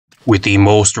with the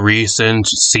most recent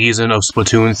season of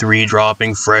Splatoon 3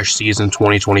 dropping, fresh season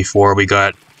 2024. We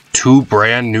got 2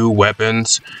 brand new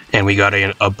weapons, and we got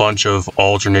a bunch of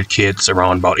alternate kits,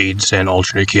 around about 8 to 10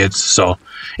 alternate kits. So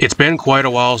it's been quite a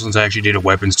while since I actually did a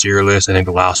weapons tier list. I think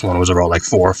the last one was around like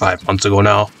 4 or 5 months ago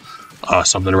now,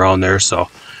 something around there. So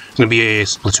it's going to be a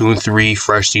Splatoon 3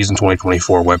 fresh season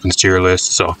 2024 weapons tier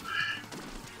list. So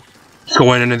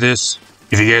going into this,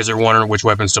 if you guys are wondering which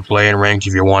weapons to play in ranked,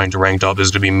 if you're wanting to rank up, this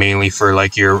is going to be mainly for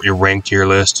like your ranked tier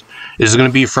list. This is going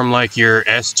to be from like your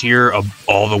S tier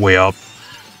all the way up.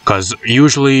 Because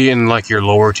usually in like your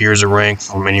lower tiers of rank,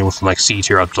 from anywhere from like C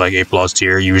tier up to like A+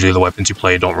 tier, usually the weapons you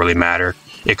play don't really matter.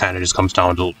 It kind of just comes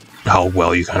down to how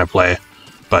well you kind of play.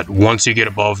 But once you get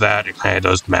above that, it kind of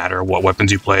does matter what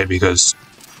weapons you play, because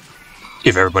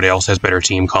if everybody else has better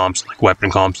team comps, like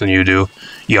weapon comps than you do,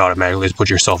 you automatically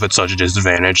put yourself at such a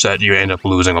disadvantage that you end up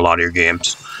losing a lot of your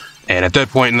games. And at that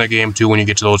point in the game too, when you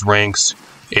get to those ranks,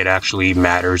 it actually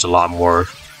matters a lot more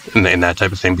in that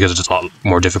type of thing, because it's a lot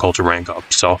more difficult to rank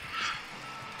up. So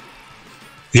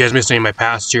if you guys missed any of my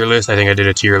past tier list, I think I did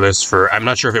a tier list for, I'm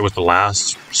not sure if it was the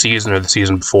last season or the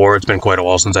season before. It's been quite a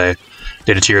while since I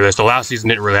did a tier list. The last season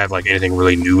didn't really have like anything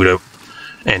really new to,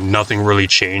 and nothing really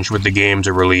changed with the game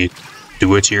to really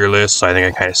do a tier list, so I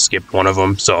think I kind of skipped one of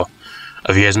them. So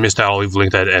if you guys missed out, I'll leave a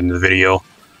link at the end of the video,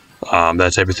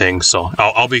 that type of thing. So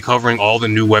I'll be covering all the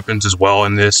new weapons as well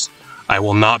in this. I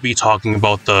will not be talking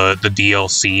about the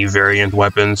DLC variant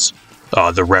weapons,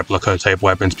 the replica type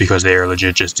weapons, because they are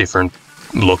legit just different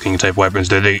looking type weapons.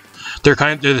 They're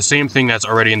the same thing that's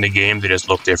already in the game, they just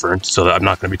look different. So I'm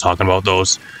not going to be talking about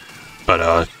those.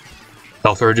 But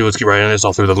without further ado, let's get right into this.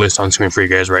 I'll throw the list on screen for you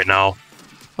guys right now.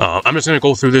 I'm just going to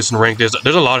go through this and rank this.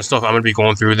 There's a lot of stuff I'm going to be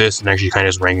going through this and actually kind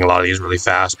of just ranking a lot of these really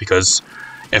fast, because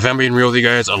if I'm being real with you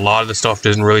guys, a lot of the stuff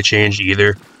doesn't really change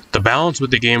either. The balance with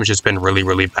the game has just been really,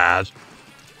 really bad.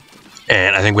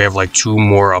 And I think we have like 2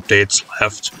 more updates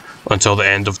left until the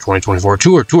end of 2024.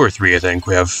 Two or three, I think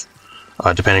we have,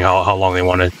 depending how long they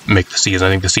want to make the season.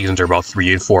 I think the seasons are about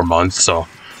 3 and 4 months, so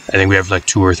I think we have like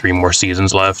 2 or 3 more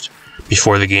seasons left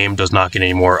before the game does not get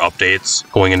any more updates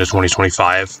going into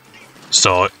 2025.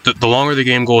 So the longer the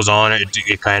game goes on,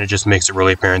 it kind of just makes it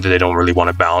really apparent that they don't really want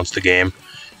to balance the game.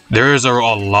 There is a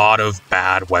lot of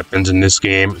bad weapons in this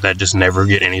game that just never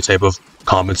get any type of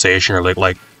compensation or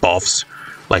like buffs,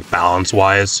 like balance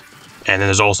wise. And then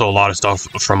there's also a lot of stuff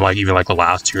from like even like the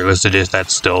last tier list it is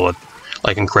that's still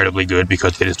like incredibly good,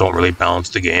 because they just don't really balance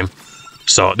the game.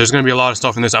 So there's going to be a lot of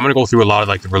stuff in this. I'm going to go through a lot of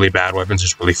like the really bad weapons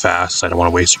just really fast, so I don't want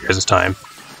to waste your guys' time.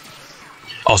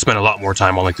 I'll spend a lot more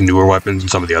time on like the newer weapons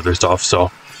and some of the other stuff.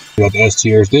 So we got the S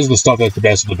tiers. This is the stuff that's the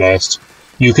best of the best.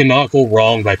 You cannot go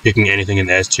wrong by picking anything in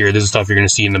the S tier. This is stuff you're going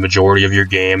to see in the majority of your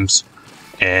games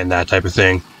and that type of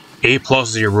thing. A+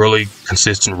 is your really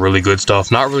consistent, really good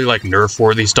stuff. Not really like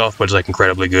nerf-worthy stuff, but it's like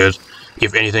incredibly good.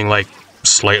 If anything like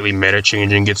slightly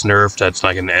meta-changing gets nerfed, that's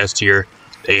like in the S tier.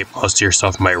 The A+ tier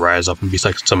stuff might rise up and be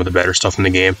like some of the better stuff in the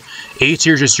game. A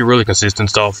tier is just your really consistent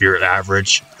stuff. You're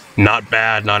average. Not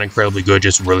bad, not incredibly good,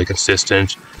 just really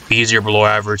consistent. B is your below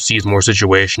average, C is more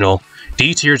situational.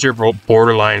 D tier is your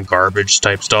borderline garbage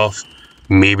type stuff.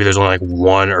 Maybe there's only like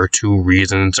 1 or 2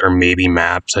 reasons or maybe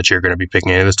maps that you're going to be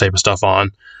picking any of this type of stuff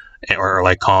on, or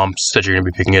like comps that you're going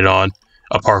to be picking it on.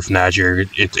 Apart from that,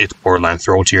 it's borderline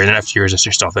throw tier. And then F tier is just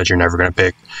your stuff that you're never going to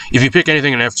pick. If you pick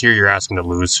anything in F tier, you're asking to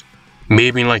lose.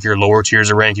 Maybe in like your lower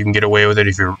tiers of rank, you can get away with it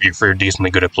if you're decently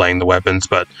good at playing the weapons,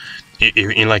 but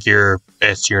in like your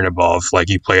S tier and above, like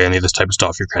you play any of this type of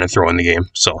stuff, you're kind of throwing the game.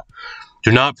 So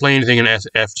do not play anything in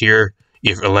F tier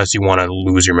unless you want to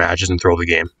lose your matches and throw the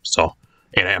game. So,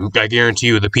 and I guarantee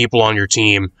you, the people on your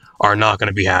team are not going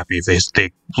to be happy if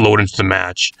they load into the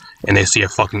match and they see a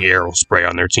fucking arrow spray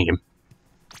on their team.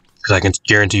 Because I can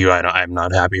guarantee you, I'm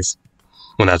not happy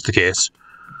when that's the case.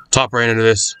 Top right into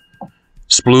this.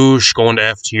 Sploosh going to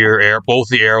F tier. Both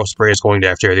the arrow sprays going to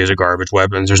F tier. These are garbage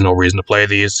weapons. There's no reason to play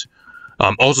these.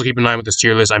 Also keep in mind with this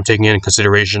tier list, I'm taking into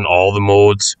consideration all the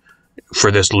modes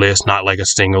for this list, not like a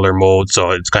singular mode. So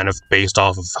it's kind of based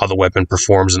off of how the weapon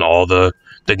performs in all the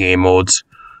game modes.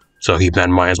 So keep that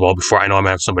in mind as well. Before I know I'm gonna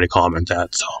have somebody comment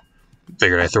that, so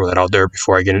figured I'd throw that out there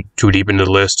before I get too deep into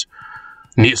the list.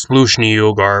 Sploosh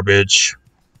Neo garbage.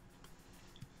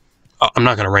 I'm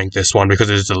not going to rank this one because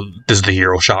this is the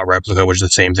Hero Shot replica, which is the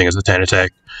same thing as the Tenatech.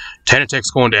 Tenatech's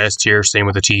going to S tier, same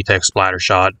with the T-Tech Splatter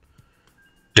Shot.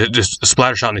 The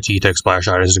Splatter Shot and the T-Tech Splatter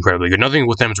Shot is incredibly good. Nothing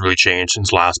with them has really changed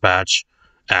since last patch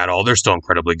at all. They're still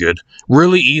incredibly good.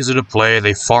 Really easy to play.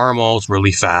 They farm ults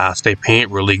really fast. They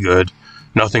paint really good.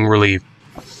 Nothing really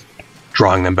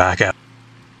drawing them back at.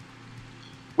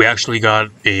 We actually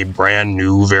got a brand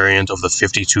new variant of the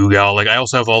 52 gal. Like, I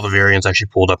also have all the variants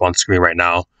actually pulled up on screen right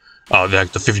now. The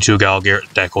 52 gal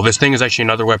decal. This thing is actually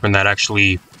another weapon that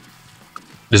actually...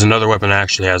 There's another weapon that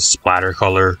actually has splatter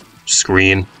color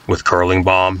screen with curling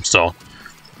bomb, so...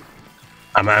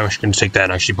 I'm actually going to take that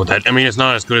and actually put that... I mean, it's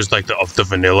not as good as, like, the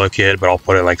vanilla kit, but I'll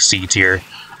put it, like, C tier.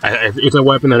 It's a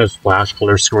weapon that has flash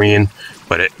color screen,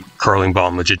 but curling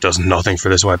bomb legit does nothing for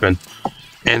this weapon.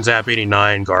 And Zap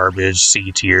 89, garbage,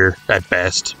 C tier at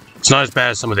best. It's not as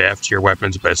bad as some of the F tier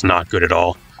weapons, but it's not good at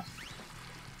all.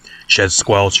 Shed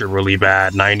Squelcher, really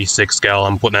bad. 96 Scal,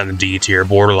 I'm putting that in D tier,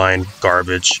 borderline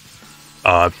garbage.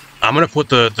 I'm going to put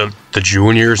the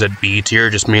juniors at B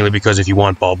tier, just mainly because if you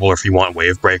want Bubble or if you want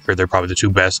Wave Breaker, they're probably the two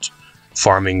best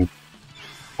farming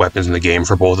weapons in the game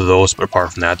for both of those, but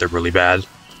apart from that, they're really bad.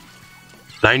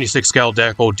 96 Scal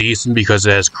Deco, decent because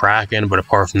it has Kraken, but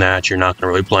apart from that, you're not going to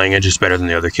really playing it, just better than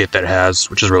the other kit that it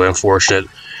has, which is really unfortunate.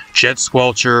 Jet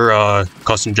Squelcher,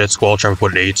 custom Jet Squelcher, I'm going to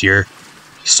put an A tier.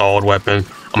 Solid weapon.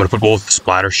 I'm going to put both the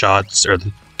Splatter Shots, or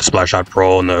the Splatter Shot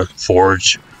Pro and the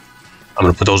Forge. I'm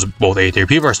going to put those both A tier.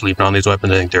 People are sleeping on these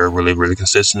weapons. I think they're really, really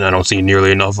consistent. I don't see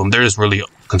nearly enough of them. They're just really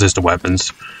consistent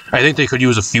weapons. I think they could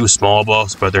use a few small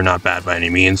buffs, but they're not bad by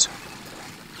any means.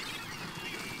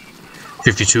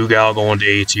 52 gal going to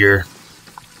A tier.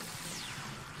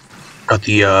 Got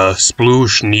the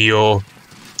Sploosh Neo. I'm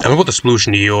going to put the Sploosh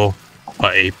Neo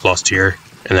A plus tier.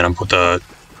 And then I'm going to put the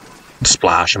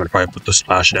Splash. I'm going to probably put the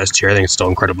Splash at S tier. I think it's still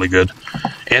incredibly good.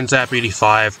 And Zap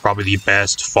 85, probably the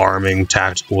best farming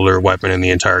tacticooler weapon in the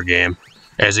entire game.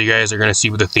 As you guys are going to see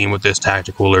with the theme with this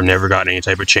tacticooler, never got any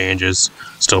type of changes.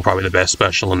 Still probably the best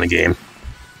special in the game.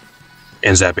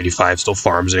 And Zap 85 still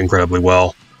farms it incredibly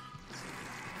well.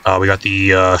 We got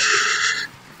the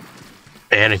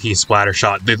Anarchy Splatter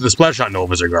Shot. The Splatter Shot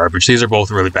Novas are garbage. These are both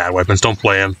really bad weapons. Don't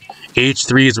play them.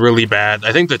 H3 is really bad.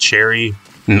 I think the Cherry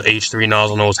H3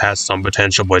 Nozzle Nose has some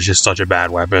potential, but it's just such a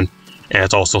bad weapon. And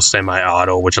it's also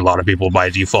semi-auto, which a lot of people by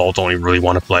default don't even really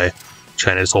want to play.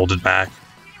 Trying to just hold it back.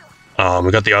 We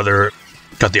got the other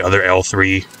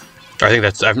L3. I think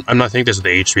that's. I'm not think this is the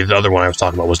H3. The other one I was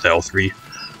talking about was the L3.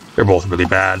 They're both really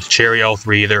bad. Cherry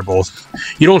L3, they're both...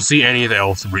 You don't see any of the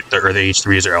L3 or the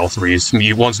H3s or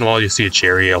L3s. Once in a while you see a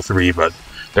Cherry L3, but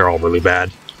they're all really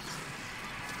bad.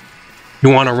 You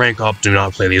want to rank up, do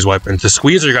not play these weapons. The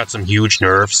Squeezer got some huge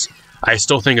nerfs. I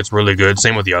still think it's really good.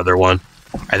 Same with the other one.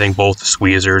 I think both the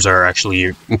Squeezers are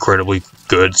actually incredibly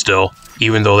good still,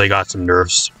 even though they got some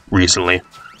nerfs recently.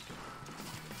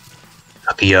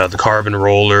 Got the Carbon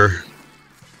Roller...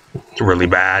 really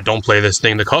bad. Don't play this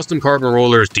thing. The custom Carbon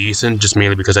Roller is decent, just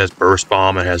mainly because it has Burst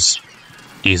Bomb and has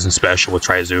decent special with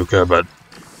Trizuka, but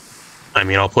I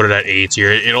mean, I'll put it at A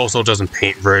tier. It also doesn't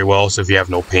paint very well, so if you have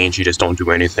no paint, you just don't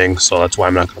do anything, so that's why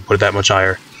I'm not going to put it that much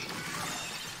higher.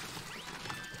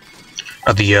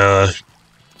 The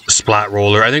Splat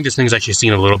Roller. I think this thing's actually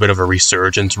seen a little bit of a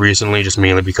resurgence recently, just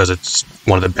mainly because it's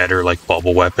one of the better, like,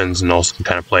 bubble weapons, and also can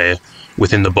kind of play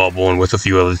within the bubble and with a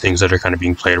few other things that are kind of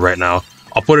being played right now.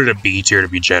 I'll put it at B tier to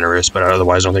be generous, but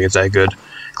otherwise I don't think it's that good.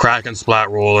 Kraken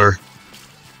Splat Roller.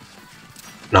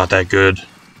 Not that good.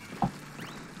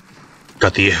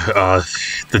 Got the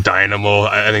Dynamo.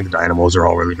 I think the Dynamos are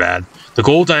all really bad. The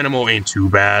Gold Dynamo ain't too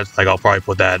bad. Like, I'll probably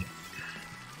put that...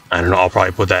 I don't know, I'll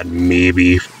probably put that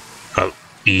maybe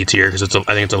B tier, because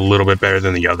I think it's a little bit better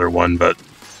than the other one, but...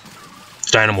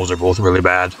 Dynamos are both really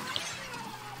bad.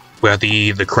 We got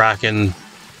the Kraken...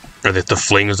 Or the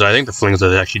Flings. I think the Flings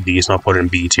is actually decent. I'll put it in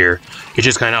B tier. It's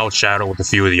just kind of outshadowed with a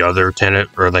few of the other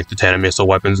the Tenet missile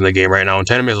weapons in the game right now. And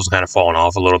Tenet missiles kind of fallen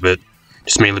off a little bit,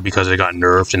 just mainly because they got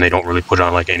nerfed and they don't really put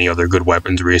on like any other good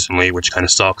weapons recently, which kind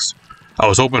of sucks. I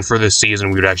was hoping for this season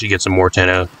we would actually get some more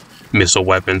Tenet missile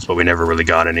weapons, but we never really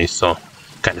got any, so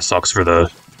kind of sucks for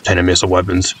the Tenet missile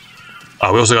weapons.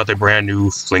 We also got the brand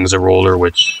new Flings Roller,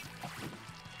 which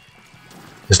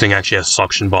this thing actually has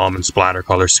Suction Bomb and Splatter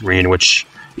Color Screen, which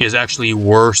is actually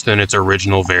worse than its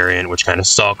original variant, which kind of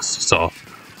sucks, so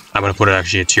I'm going to put it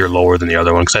actually a tier lower than the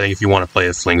other one, because I think if you want to play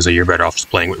the Flings, you're better off just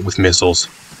playing with missiles.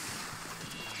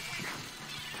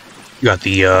 You got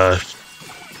the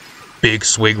Big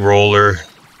Swig Roller,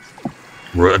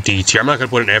 D tier. I'm not going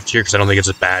to put it in F tier, because I don't think it's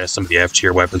as bad as some of the F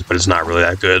tier weapons, but it's not really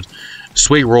that good.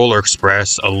 Swig Roller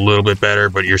Express, a little bit better,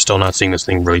 but you're still not seeing this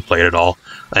thing really played at all.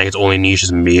 I think its only niche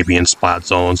is maybe in splat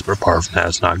zones, but apart from that,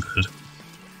 it's not good.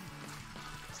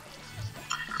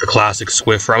 The classic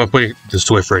Swiffer. I'm going to put the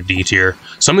Swiffer at D tier.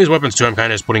 Some of these weapons, too, I'm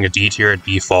kind of just putting a D tier at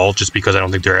default, just because I don't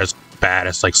think they're as bad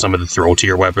as, like, some of the throw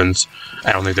tier weapons.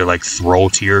 I don't think they're, like, throw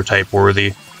tier type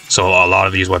worthy. So a lot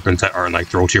of these weapons that aren't, like,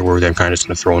 throw tier worthy, I'm kind of just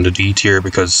going to throw into D tier,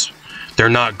 because They're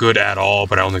not good at all,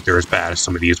 but I don't think they're as bad as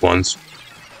some of these ones.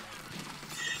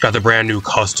 Got the brand new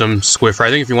custom Swiffer. I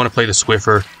think if you want to play the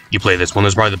Swiffer, you play this one.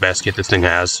 This is probably the best kit this thing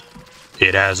has.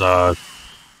 It has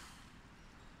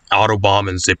auto bomb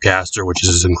and zipcaster, which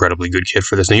is an incredibly good kit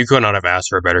for this thing. You could not have asked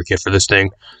for a better kit for this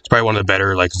thing. It's probably one of the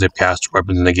better like zipcaster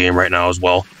weapons in the game right now as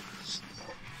well.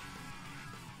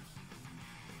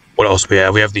 What else do we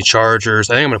have? We have the chargers.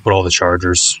 I think I'm gonna put all the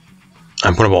chargers.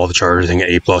 I'm putting all the chargers in at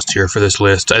A+ tier for this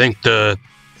list. I think there's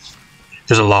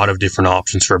a lot of different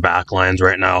options for backlines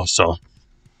right now, so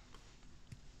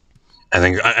I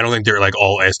don't think they're like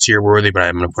all S tier worthy, but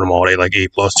I'm gonna put them all at like A+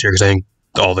 tier because I think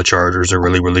all the chargers are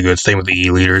really, really good. Same with the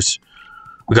E-leaders.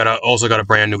 We also got a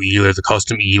brand new E-leader, the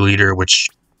custom E-leader, which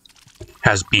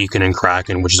has Beacon and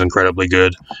Kraken, which is incredibly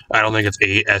good. I don't think it's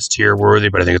S tier worthy,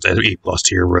 but I think it's A+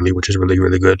 tier worthy, which is really,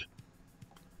 really good.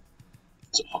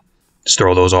 So just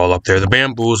throw those all up there. The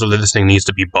Bamboozle, this thing needs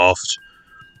to be buffed.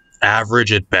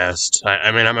 Average at best.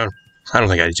 I mean, I don't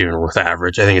think it's even worth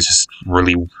average. I think it's just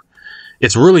really.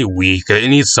 It's really weak. It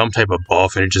needs some type of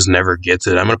buff, and it just never gets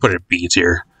it. I'm going to put it at B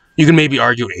tier. You can maybe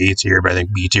argue A tier, but I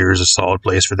think B tier is a solid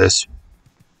place for this.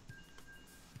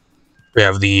 We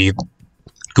have the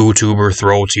GooTuber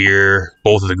throw tier.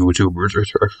 Both of the GooTubers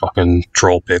are fucking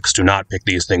troll picks. Do not pick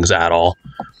these things at all.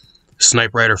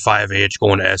 Sniper Rider 5H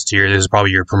going to S tier. This is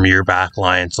probably your premier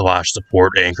backline /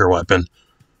 support anchor weapon.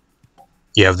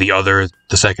 You have the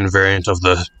second variant of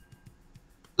the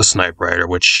Sniper Rider,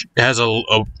 which has a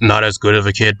not as good of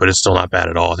a kit, but it's still not bad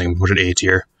at all. I think we put it A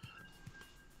tier.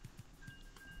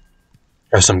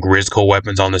 There's some Grizzco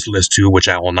weapons on this list too, which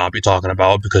I will not be talking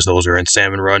about because those are in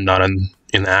Salmon Run, not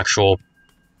in actual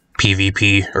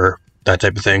PvP or that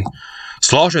type of thing.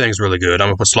 Slosher I think is really good. I'm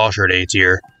gonna put Slosher at A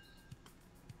tier.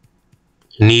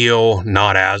 Neo,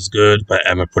 not as good, but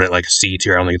I'm gonna put it like a C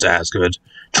tier. I don't think it's as good.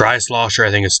 Tri-Slosher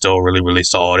I think is still really, really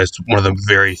solid. It's one of the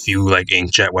very few like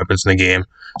inkjet weapons in the game.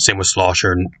 Same with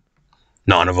Slosher and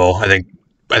Nonivo.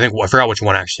 I forgot which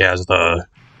one actually has the.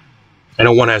 I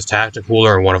know one has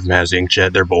Tacticooler and one of them has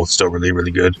Inkjet. They're both still really,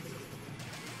 really good.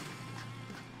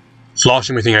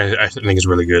 Sloshing Machine I think is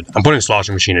really good. I'm putting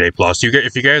Sloshing Machine at A+.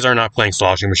 If you guys are not playing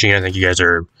Sloshing Machine, I think you guys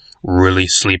are really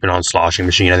sleeping on Sloshing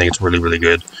Machine. I think it's really, really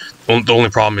good. The only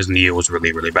problem is Neo was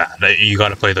really, really bad. You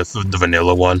gotta play the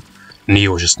vanilla one.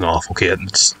 Neo is just an awful kit.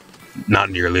 It's not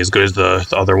nearly as good as the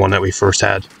other one that we first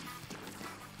had.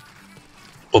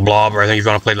 Blobber, I think if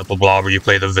you want to play the Blobber, you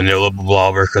play the vanilla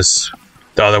Blobber, because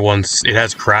the other ones, it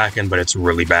has Kraken, but it's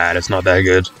really bad. It's not that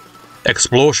good.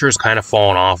 Explosher's kind of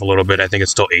fallen off a little bit. I think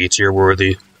it's still A tier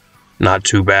worthy. Not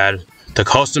too bad. The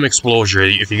custom Explosion,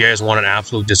 if you guys want an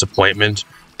absolute disappointment,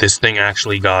 this thing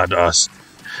actually got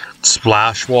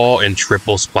Splash Wall and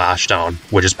Triple Splashdown,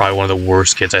 which is probably one of the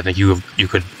worst kits I think you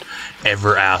could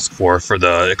ever ask for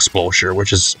the Explosion,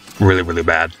 which is really, really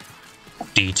bad.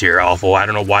 D tier awful. I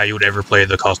don't know why you would ever play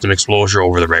the custom Explosion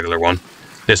over the regular one.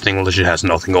 This thing legit has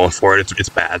nothing going for it. It's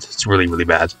bad. It's really, really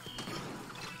bad.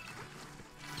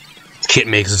 Kit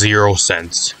makes 0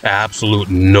 sense. Absolute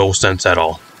no sense at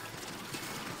all.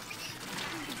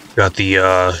 Got the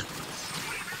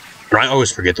I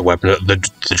always forget the weapon, the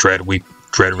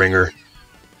Dread Ringer.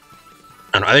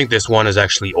 And I think this one is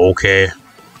actually okay.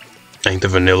 I think the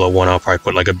vanilla one I'll probably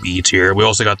put like a B tier. We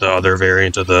also got the other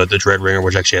variant of the Dread Ringer,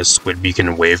 which actually has Squid Beacon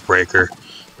and Wave Breaker,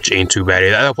 which ain't too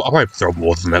bad. I'll probably throw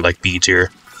both of them at like B tier.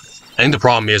 I think the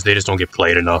problem is they just don't get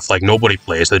played enough. Like, nobody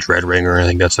plays the Dread Ringer. I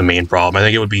think that's the main problem. I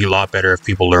think it would be a lot better if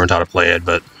people learned how to play it,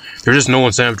 but there's just no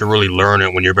incentive to really learn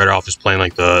it when you're better off just playing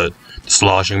like the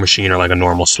Sloshing Machine or like a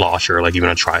normal Slosher, or like even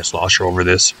a Tri-Slosher over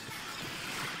this.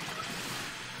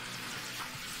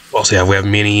 Also, yeah, we have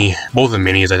Mini. Both of the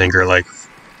Minis I think are like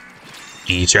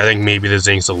E tier. I think maybe the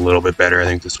Zinc's a little bit better. I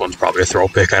think this one's probably a throw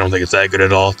pick. I don't think it's that good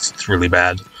at all. It's really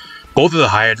bad. Both of the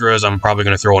Hydras I'm probably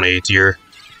going to throw in A tier.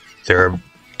 They're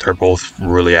both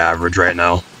really average right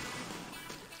now.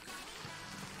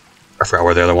 I forgot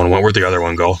where the other one went. Where'd the other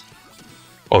one go?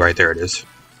 Oh, right there it is.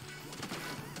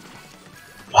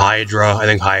 Hydra. I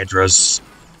think Hydra's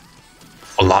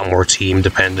a lot more team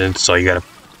dependent, so you gotta.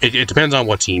 It depends on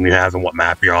what team you have and what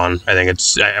map you're on. I think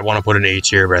it's. I want to put an A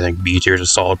tier, but I think B tier is a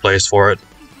solid place for it.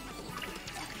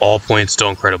 Ballpoint's still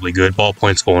incredibly good.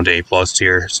 Ballpoint's going to A+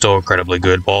 tier. Still incredibly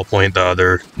good. Ballpoint, the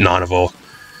other Nonivo.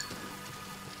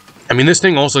 I mean, this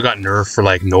thing also got nerfed for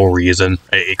like no reason.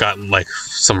 It got like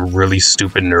some really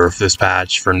stupid nerf this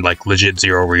patch for like legit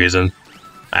 0 reason.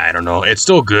 I don't know. It's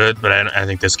still good, but I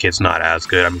think this kit's not as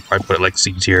good. I'm probably put it like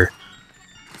C tier.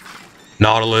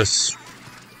 Nautilus.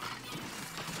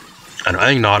 I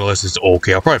think Nautilus is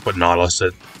okay. I'll probably put Nautilus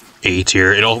at A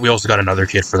tier. We also got another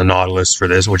kit for the Nautilus for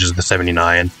this, which is the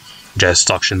 79. which has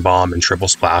suction bomb and triple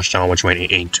splashdown, which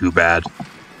ain't too bad.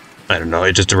 I don't know,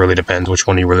 it just really depends which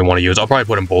one you really want to use. I'll probably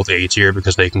put them both A tier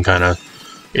because they can kind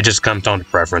of, it just comes down to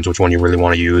preference which one you really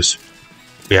want to use.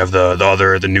 We have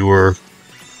the newer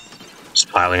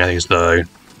styling, I think it's the,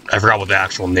 I forgot what the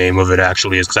actual name of it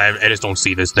actually is, because I just don't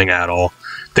see this thing at all.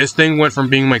 This thing went from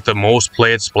being like the most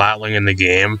played Splatling in the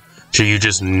game to you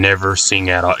just never seeing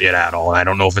it at all. And I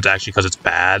don't know if it's actually because it's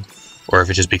bad, or if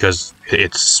it's just because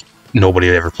it's nobody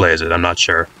ever plays it. I'm not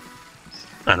sure.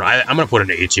 I don't know. I'm gonna put it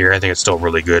in A tier. I think it's still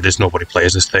really good. Just nobody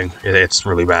plays this thing. It's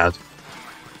really bad.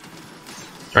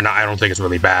 Or not, I don't think it's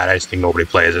really bad. I just think nobody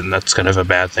plays it, and that's kind of a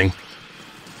bad thing.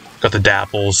 Got the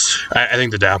Dapples. I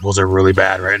think the Dapples are really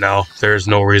bad right now. There's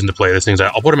no reason to play these things.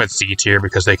 I'll put them at C tier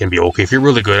because they can be okay. If you're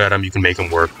really good at them, you can make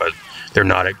them work, but they're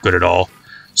not good at all.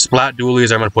 Splat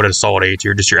Dualies, I'm going to put at a solid A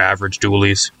tier, just your average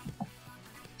Dualies.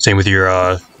 Same with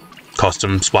your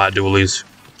custom Splat Dualies.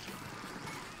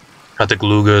 Got the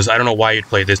Glugas. I don't know why you'd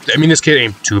play this. I mean, this kit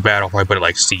ain't too bad. I'll probably put it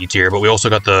like C tier, but we also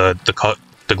got the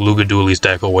Gluga Dualies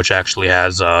deco, which actually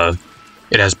has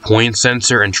it has Point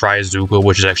Sensor and Trizuka,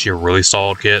 which is actually a really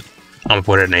solid kit. I'm gonna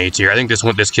put it in A tier. I think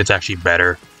this kit's actually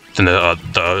better than the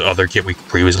other kit we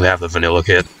previously have, the vanilla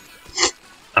kit.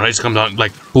 And it just comes out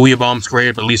like Booyah Bomb's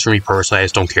great, but at least for me personally, I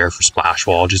just don't care for Splash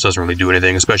Wall. It just doesn't really do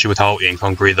anything, especially with how ink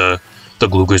hungry the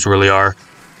Glugas really are.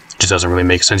 It just doesn't really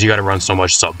make sense. You got to run so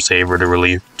much Sub Saver to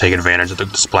really take advantage of the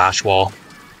Splash Wall.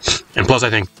 And plus,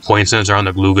 I think Point Sensor on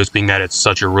the Glugas, being that it's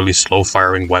such a really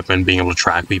slow-firing weapon, being able to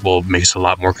track people makes it a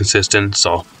lot more consistent,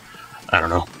 so I don't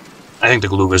know. I think the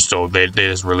Glugas, though, they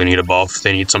just really need a buff.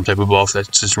 They need some type of buff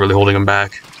that's just really holding them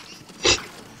back.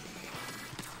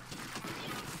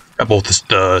 Got both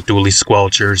the Dualie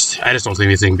Squelchers. I just don't see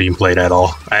anything being played at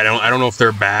all. I don't know if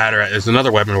they're bad, or there's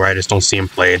another weapon where I just don't see them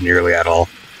played nearly at all.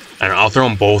 I'll throw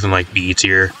them both in, like, B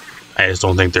tier. I just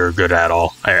don't think they're good at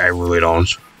all. I really don't.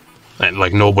 And,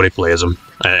 like, nobody plays them.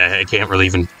 I can't really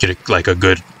even get a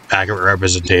good accurate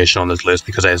representation on this list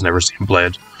because I just never seen them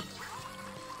played.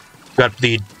 Got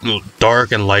the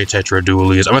Dark and Light Tetra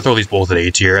Dualies. I'm gonna throw these both at A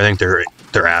tier. I think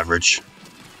they're average.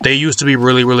 They used to be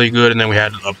really, really good, and then we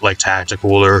had like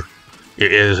Tacticooler.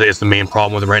 It's the main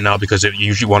problem with them right now because you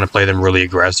usually want to play them really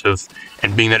aggressive.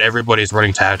 And being that everybody's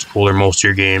running Tacticooler most of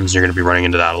your games, you're gonna be running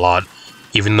into that a lot.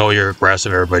 Even though you're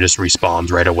aggressive, everybody just respawns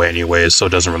right away anyways, so it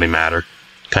doesn't really matter.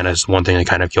 Kind of one thing that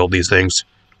kind of killed these things.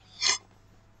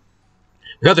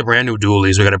 We got the brand new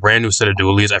Dualies. We got a brand new set of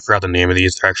Dualies. I forgot the name of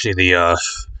these. They're actually the, I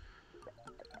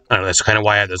don't know, that's kind of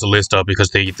why I had this list up, because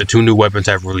the two new weapons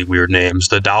have really weird names.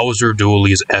 The Dowser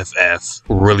Dualies FF,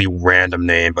 really random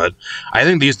name, but I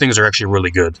think these things are actually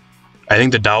really good. I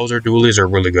think the Dowser Dualies are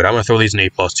really good. I'm going to throw these in A+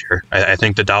 tier. I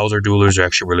think the Dowser Dualies are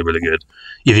actually really, really good.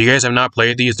 If you guys have not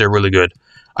played these, they're really good.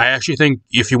 I actually think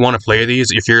if you want to play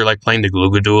these, if you're like playing the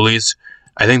Gluga Dualies,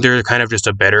 I think they're kind of just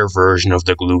a better version of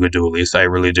the Gluga Dualies. I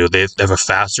really do. They have a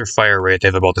faster fire rate. They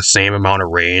have about the same amount of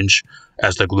range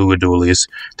as the Gluga Dualies.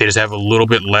 They just have a little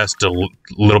bit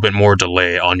more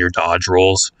delay on your dodge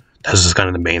rolls. This is kind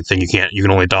of the main thing. You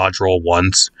can only dodge roll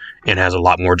once, and it has a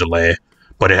lot more delay,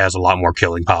 but it has a lot more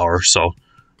killing power. So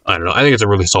I don't know. I think it's a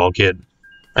really solid kit.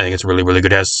 I think it's really, really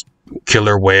good. It has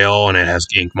Killer Whale and it has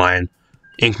Ink Mine.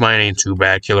 Ink Mine ain't too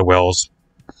bad. Killer Whale's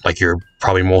like your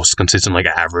probably most consistent, like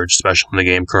average special in the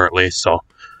game currently. So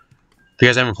if you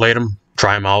guys haven't played them,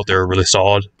 try them out. They're really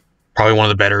solid. Probably one of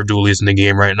the better Dualies in the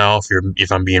game right now,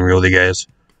 if I'm being real with you guys.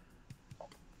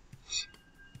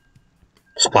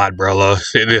 Splat Brella.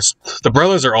 The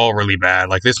Brellas are all really bad.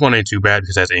 Like, this one ain't too bad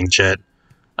because it has Inkjet.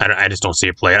 I just don't see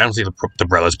it played. I don't see the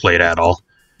Brellas played at all.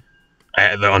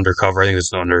 The Undercover, I think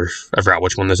it's I forgot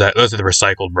which one this is. Those are the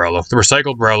Recycled Brella. The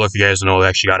Recycled Brella, if you guys know, they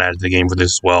actually got added to the game for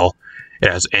this as well.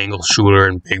 It has Angle Shooter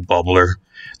and Big Bubbler.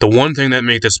 The one thing that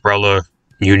makes this Brella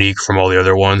unique from all the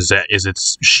other ones is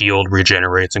its shield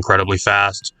regenerates incredibly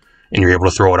fast, and you're able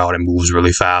to throw it out and moves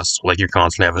really fast. Like, you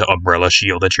constantly have an Umbrella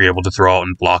shield that you're able to throw out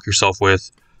and block yourself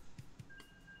with.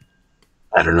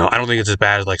 I don't know. I don't think it's as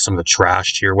bad as like some of the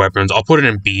trash tier weapons. I'll put it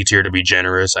in B tier to be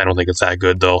generous. I don't think it's that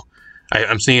good though.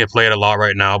 I'm seeing it played a lot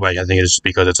right now, but I think it's just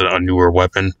because it's a newer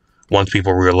weapon. Once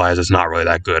people realize it's not really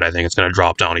that good, I think it's going to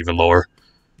drop down even lower.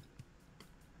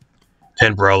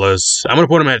 10 Brellas. I'm going to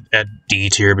put them at D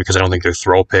tier because I don't think they're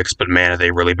throw picks, but man, are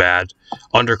they really bad.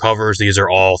 Undercovers, these are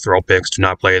all throw picks. Do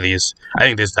not play these. I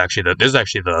think this is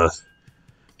the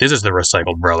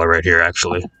recycled Brella right here,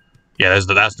 actually. Yeah, that's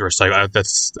the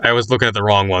recycle. I was looking at the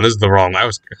wrong one. This is the wrong.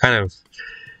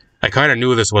 I kind of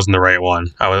knew this wasn't the right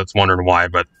one. I was wondering why,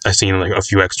 but I seen like a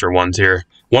few extra ones here.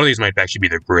 One of these might actually be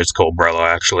the Grizzco Brella,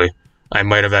 actually. I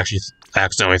might have actually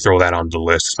accidentally thrown that on the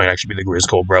list. This might actually be the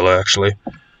Grizzco Brella, actually.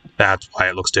 That's why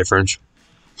it looks different.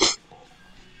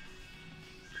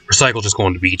 Recycle just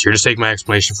going to B tier. Just take my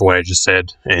explanation for what I just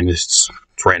said, and it's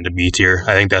right into B tier.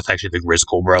 I think that's actually the Grizz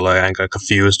Cobra. I got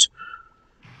confused.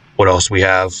 What else we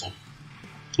have?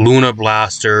 Luna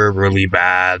Blaster, really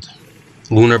bad.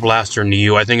 Lunar Blaster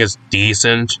Neo, I think it's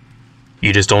decent.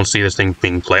 You just don't see this thing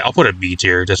being played. I'll put it B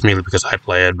tier, just mainly because I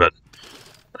play it, but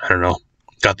I don't know.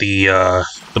 Got the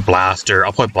Blaster.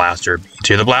 I'll put Blaster B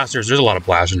tier. The Blasters, there's a lot of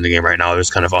Blasters in the game right now. It's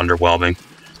kind of underwhelming.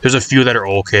 There's a few that are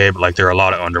okay, but like there are a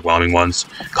lot of underwhelming ones.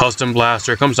 Custom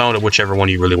Blaster comes down to whichever one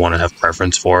you really want to have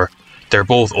preference for. They're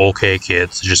both okay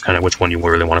kits. It's just kind of which one you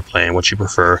really want to play and what you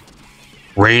prefer.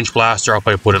 Range Blaster, I'll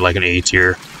probably put it like an A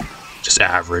tier. Just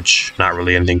average. Not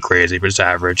really anything crazy, but it's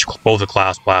average. Both the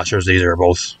Class Blasters, these are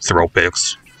both throw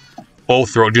picks.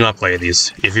 Do not play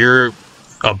these. If you're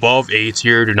above A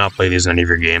tier, do not play these in any of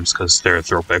your games because they're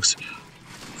throw picks.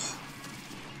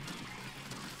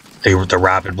 The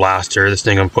Rapid Blaster, this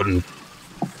thing I'm putting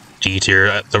D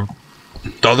tier. The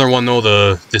other one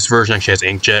though, this version actually has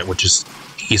Inkjet, which is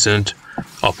decent.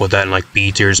 I'll put that in like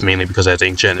B tiers mainly because it has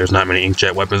Inkjet and there's not many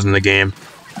Inkjet weapons in the game.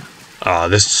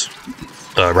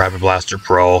 The Rapid Blaster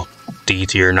Pro, D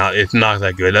tier, it's not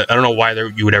that good. I don't know why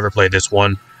you would ever play this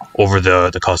one over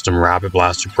the custom Rapid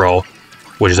Blaster Pro,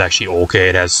 which is actually okay.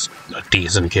 It has a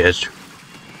decent kit.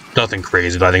 Nothing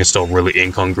crazy, but I think it's still really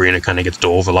ink hungry and it kind of gets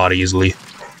dove a lot easily.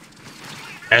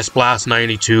 S-Blast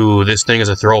 92, this thing is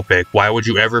a throw pick. Why would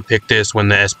you ever pick this when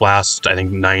the S-Blast, I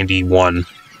think 91,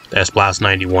 the S-Blast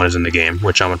 91 is in the game,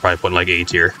 which I'm gonna probably put in like A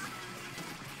tier.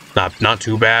 Not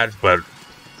too bad, but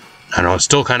I don't know, it's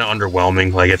still kind of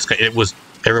underwhelming. Like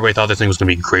everybody thought this thing was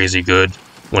gonna be crazy good.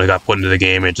 When it got put into the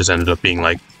game, it just ended up being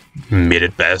like mid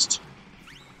at best.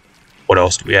 What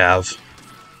else do we have?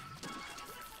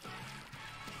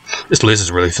 This list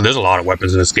is really, there's a lot of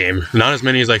weapons in this game. Not as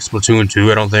many as like Splatoon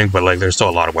 2, I don't think, but like there's still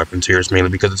a lot of weapons here. It's mainly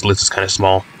because this list is kind of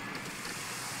small.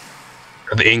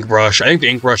 The Ink Brush, I think the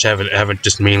Ink Brush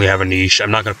just mainly have a niche.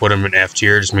 I'm not gonna put them in F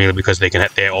tier just mainly because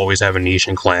they always have a niche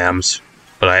in clams.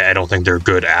 But I don't think they're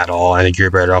good at all. I think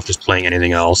you're better off just playing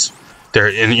anything else. They're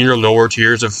in your lower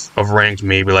tiers of ranked,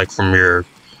 maybe like from your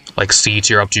like C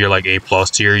tier up to your like A+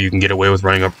 tier, you can get away with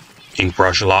running a Ink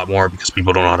Brush a lot more because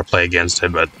people don't know how to play against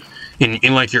it. But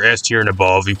in like your S tier and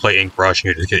above, you play Ink Brush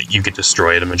and you get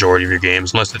destroyed the majority of your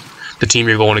games, unless the team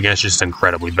you're going against is just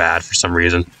incredibly bad for some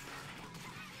reason.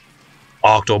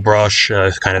 Octo Brush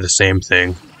is kind of the same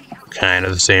thing. And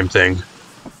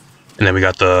then we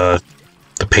got the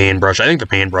Paintbrush. I think the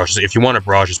Paintbrush, if you want a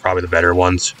brush, is probably the better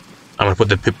ones. I'm going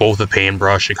to put both the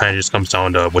Paintbrush. It kind of just comes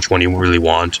down to which one you really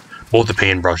want. Both the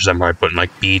Paintbrushes I'm probably putting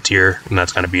like B tier, and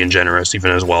that's kind of being generous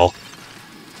even as well.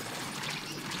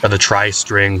 The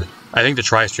Tri-String. I think the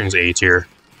Tri-String's A tier.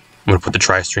 I'm going to put the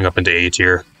Tri-String up into A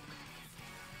tier.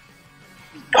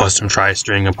 Custom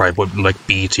Tri-String, I'm probably putting like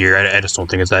B tier. I just don't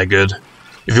think it's that good.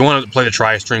 If you want to play the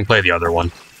Tri-String, play the other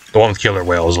one. The one with Killer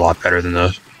Whale is a lot better than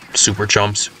the Super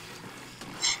Chumps.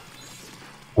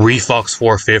 Reflux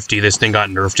 450, this thing got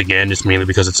nerfed again, just mainly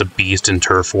because it's a beast in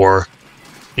Turf War.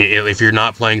 If you're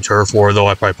not playing Turf War, though,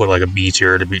 I'd probably put like a B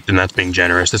tier, and that's being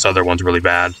generous. This other one's really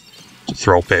bad. It's a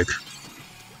throw pick.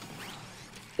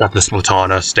 Got the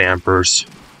Splatana Stampers.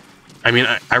 I mean,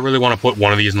 I really want to put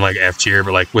one of these in like F tier,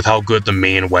 but like with how good the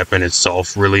main weapon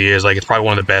itself really is, like it's probably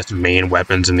one of the best main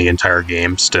weapons in the entire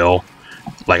game still.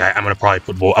 Like I'm gonna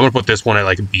put this one at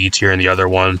like a B tier, and the other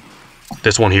one,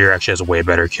 this one here actually has a way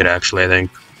better kit. Actually, I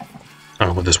think. I'm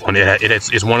gonna put this one.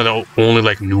 It's one of the only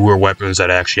like newer weapons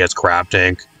that actually has crab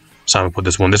tank. So I'm gonna put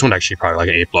this one. This one actually probably like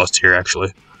an A+ tier.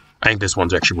 Actually, I think this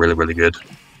one's actually really, really good.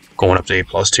 Going up to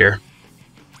A+ tier.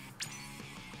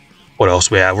 What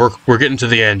else we have? We're getting to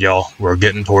the end, y'all. We're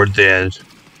getting towards the end.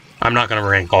 I'm not gonna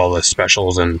rank all the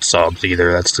specials and subs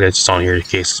either. That's just on here in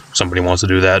case somebody wants to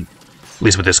do that. At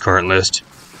least with this current list.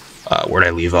 Where'd I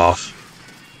leave off?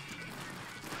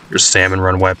 There's Salmon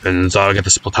Run weapons. I'll get the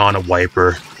Splatana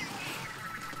Wiper.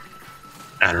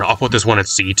 I don't know. I'll put this one at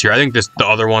C tier. I think the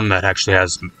other one that actually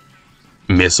has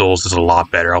missiles is a lot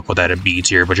better. I'll put that at B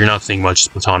tier. But you're not seeing much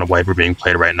Splatana Wiper being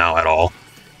played right now at all.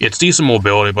 It's decent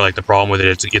mobility, but like the problem with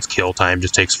it, its kill time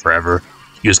just takes forever.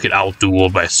 You just get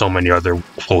out-dueled by so many other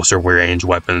closer range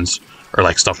weapons, or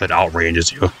like stuff that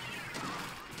outranges you.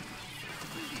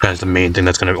 That's the main thing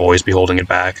that's going to always be holding it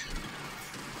back.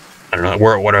 I don't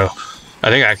know. I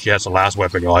think actually that's the last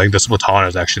weapon, y'all. I think the Splatana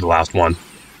is actually the last one.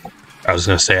 I was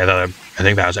going to say, I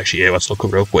think that was actually it. Let's look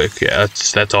real quick. Yeah,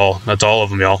 that's all. That's all of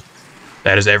them, y'all.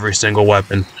 That is every single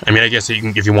weapon. I mean, I guess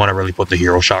if you want to really put the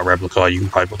Hero Shot replica, you can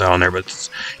probably put that on there, but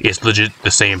it's legit the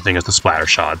same thing as the Splatter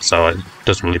Shot, so it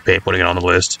doesn't really pay putting it on the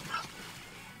list.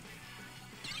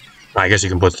 I guess you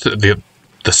can put the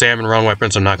Salmon Run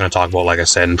weapons I'm not going to talk about, like I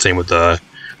said, and same with the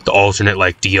the alternate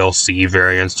like DLC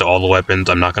variants to all the weapons.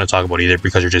 I'm not going to talk about either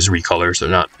because they're just recolors.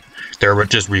 They're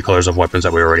just recolors of weapons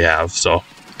that we already have. So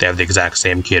they have the exact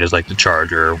same kit as like the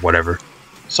Charger or whatever.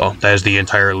 So that is the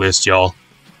entire list, y'all.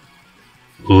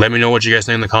 Let me know what you guys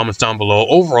think in the comments down below.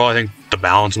 Overall, I think the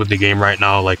balance with the game right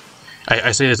now, like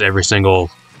I say this every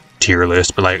single tier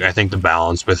list, but like I think the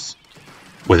balance with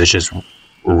it's just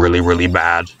really, really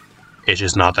bad. It's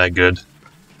just not that good.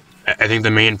 I think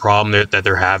the main problem that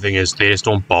they're having is they just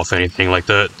don't buff anything. Like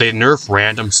they nerf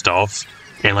random stuff,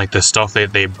 and like the stuff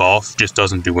that they buff just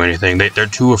doesn't do anything. They're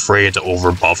too afraid to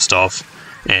over buff stuff,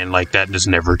 and like that just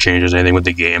never changes anything with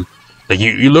the game. Like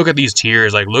you look at these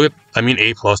tiers, like I mean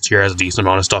A+ tier has a decent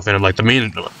amount of stuff in them. Like the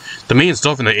main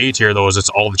stuff in the A tier though is it's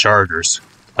all the Chargers.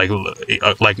 Like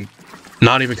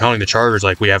not even counting the Chargers,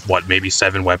 like we have what, maybe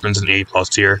 7 weapons in A+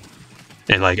 tier,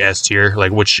 and like S tier,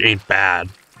 like which ain't bad.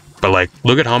 But like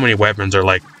look at how many weapons are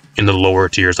like in the lower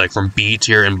tiers, like from B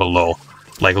tier and below.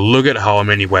 Like look at how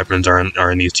many weapons are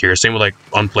in these tiers. Same with like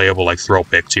unplayable like throw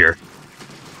pick tier.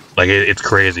 Like it's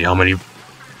crazy how many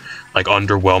like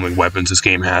underwhelming weapons this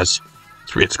game has.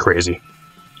 It's crazy.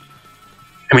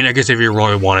 I mean, I guess if you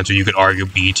really wanted to, you could argue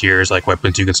B tiers, like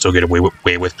weapons you can still get away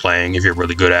with playing if you're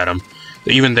really good at them.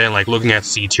 But even then, like looking at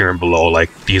C tier and below,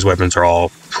 like these weapons are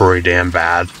all pretty damn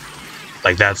bad.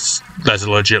 Like that's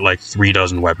legit like 3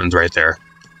 dozen weapons right there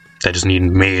that just need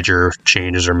major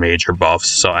changes or major buffs.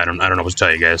 So I don't know what to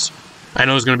tell you guys. I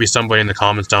know there's gonna be somebody in the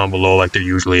comments down below, like there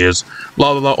usually is.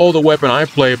 Blah blah blah. Oh, the weapon I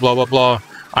play, blah blah blah.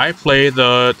 I play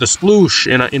the sploosh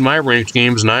in my ranked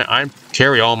games, and I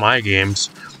carry all my games.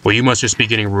 Well, you must just be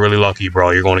getting really lucky, bro.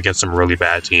 You're going against some really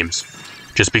bad teams.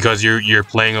 Just because you're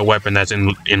playing a weapon that's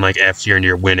in like F tier and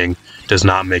you're winning does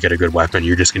not make it a good weapon.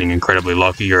 You're just getting incredibly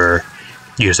lucky, or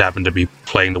you just happen to be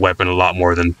playing the weapon a lot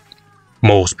more than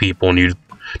most people, and you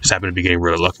just happen to be getting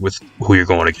really lucky with who you're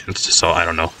going against. So I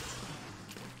don't know.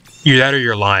 Either that or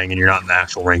you're lying and you're not in the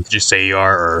actual rank. Just say you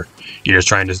are, or you're just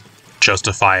trying to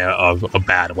justify a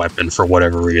bad weapon for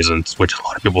whatever reasons, which a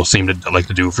lot of people seem to like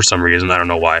to do for some reason. I don't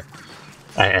know why.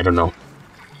 I don't know.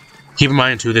 Keep in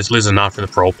mind too, this list is not for the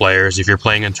pro players. If you're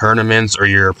playing in tournaments or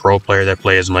you're a pro player that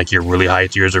plays in like your really high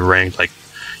tiers of ranked, like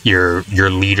your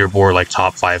leaderboard, like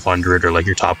top 500 or like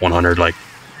your top 100, like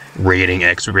rating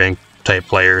X rank type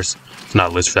players, it's not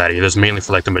a list for that either. It's mainly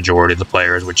for like the majority of the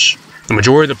players, which the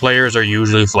majority of the players are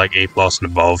usually for like A+ and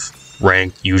above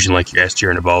rank, usually like your S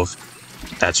tier and above.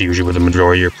 That's usually where the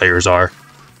majority of your players are.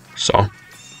 So,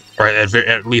 or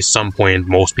at least some point,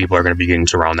 most people are going to be getting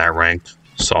to around that rank.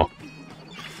 So,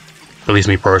 at least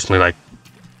me personally, like,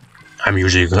 I'm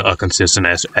usually a consistent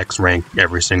X rank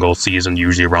every single season,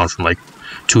 usually around from like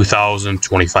 2,000,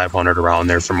 2,500 around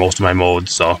there for most of my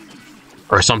modes. So,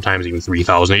 or sometimes even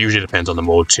 3,000. It usually depends on the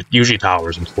mode. Usually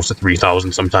towers and close to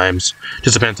 3,000 sometimes.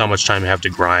 Just depends how much time I have to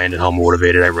grind and how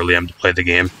motivated I really am to play the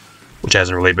game, which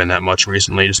hasn't really been that much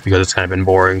recently, just because it's kind of been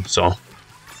boring. So,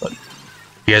 but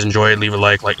if you guys enjoyed, leave a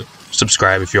like,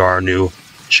 subscribe if you are new,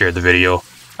 share the video.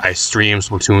 I stream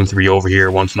Splatoon 3 over here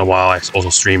once in a while. I also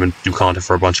stream and do content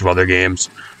for a bunch of other games.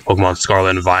 Pokemon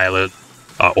Scarlet and Violet,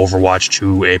 Overwatch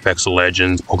 2, Apex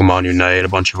Legends, Pokemon Unite, a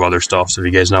bunch of other stuff. So if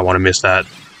you guys not want to miss that,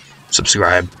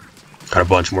 subscribe. Got a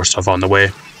bunch more stuff on the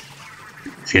way.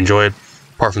 If you enjoyed,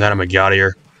 apart from that, I'm going to get out of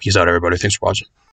here. Peace out, everybody. Thanks for watching.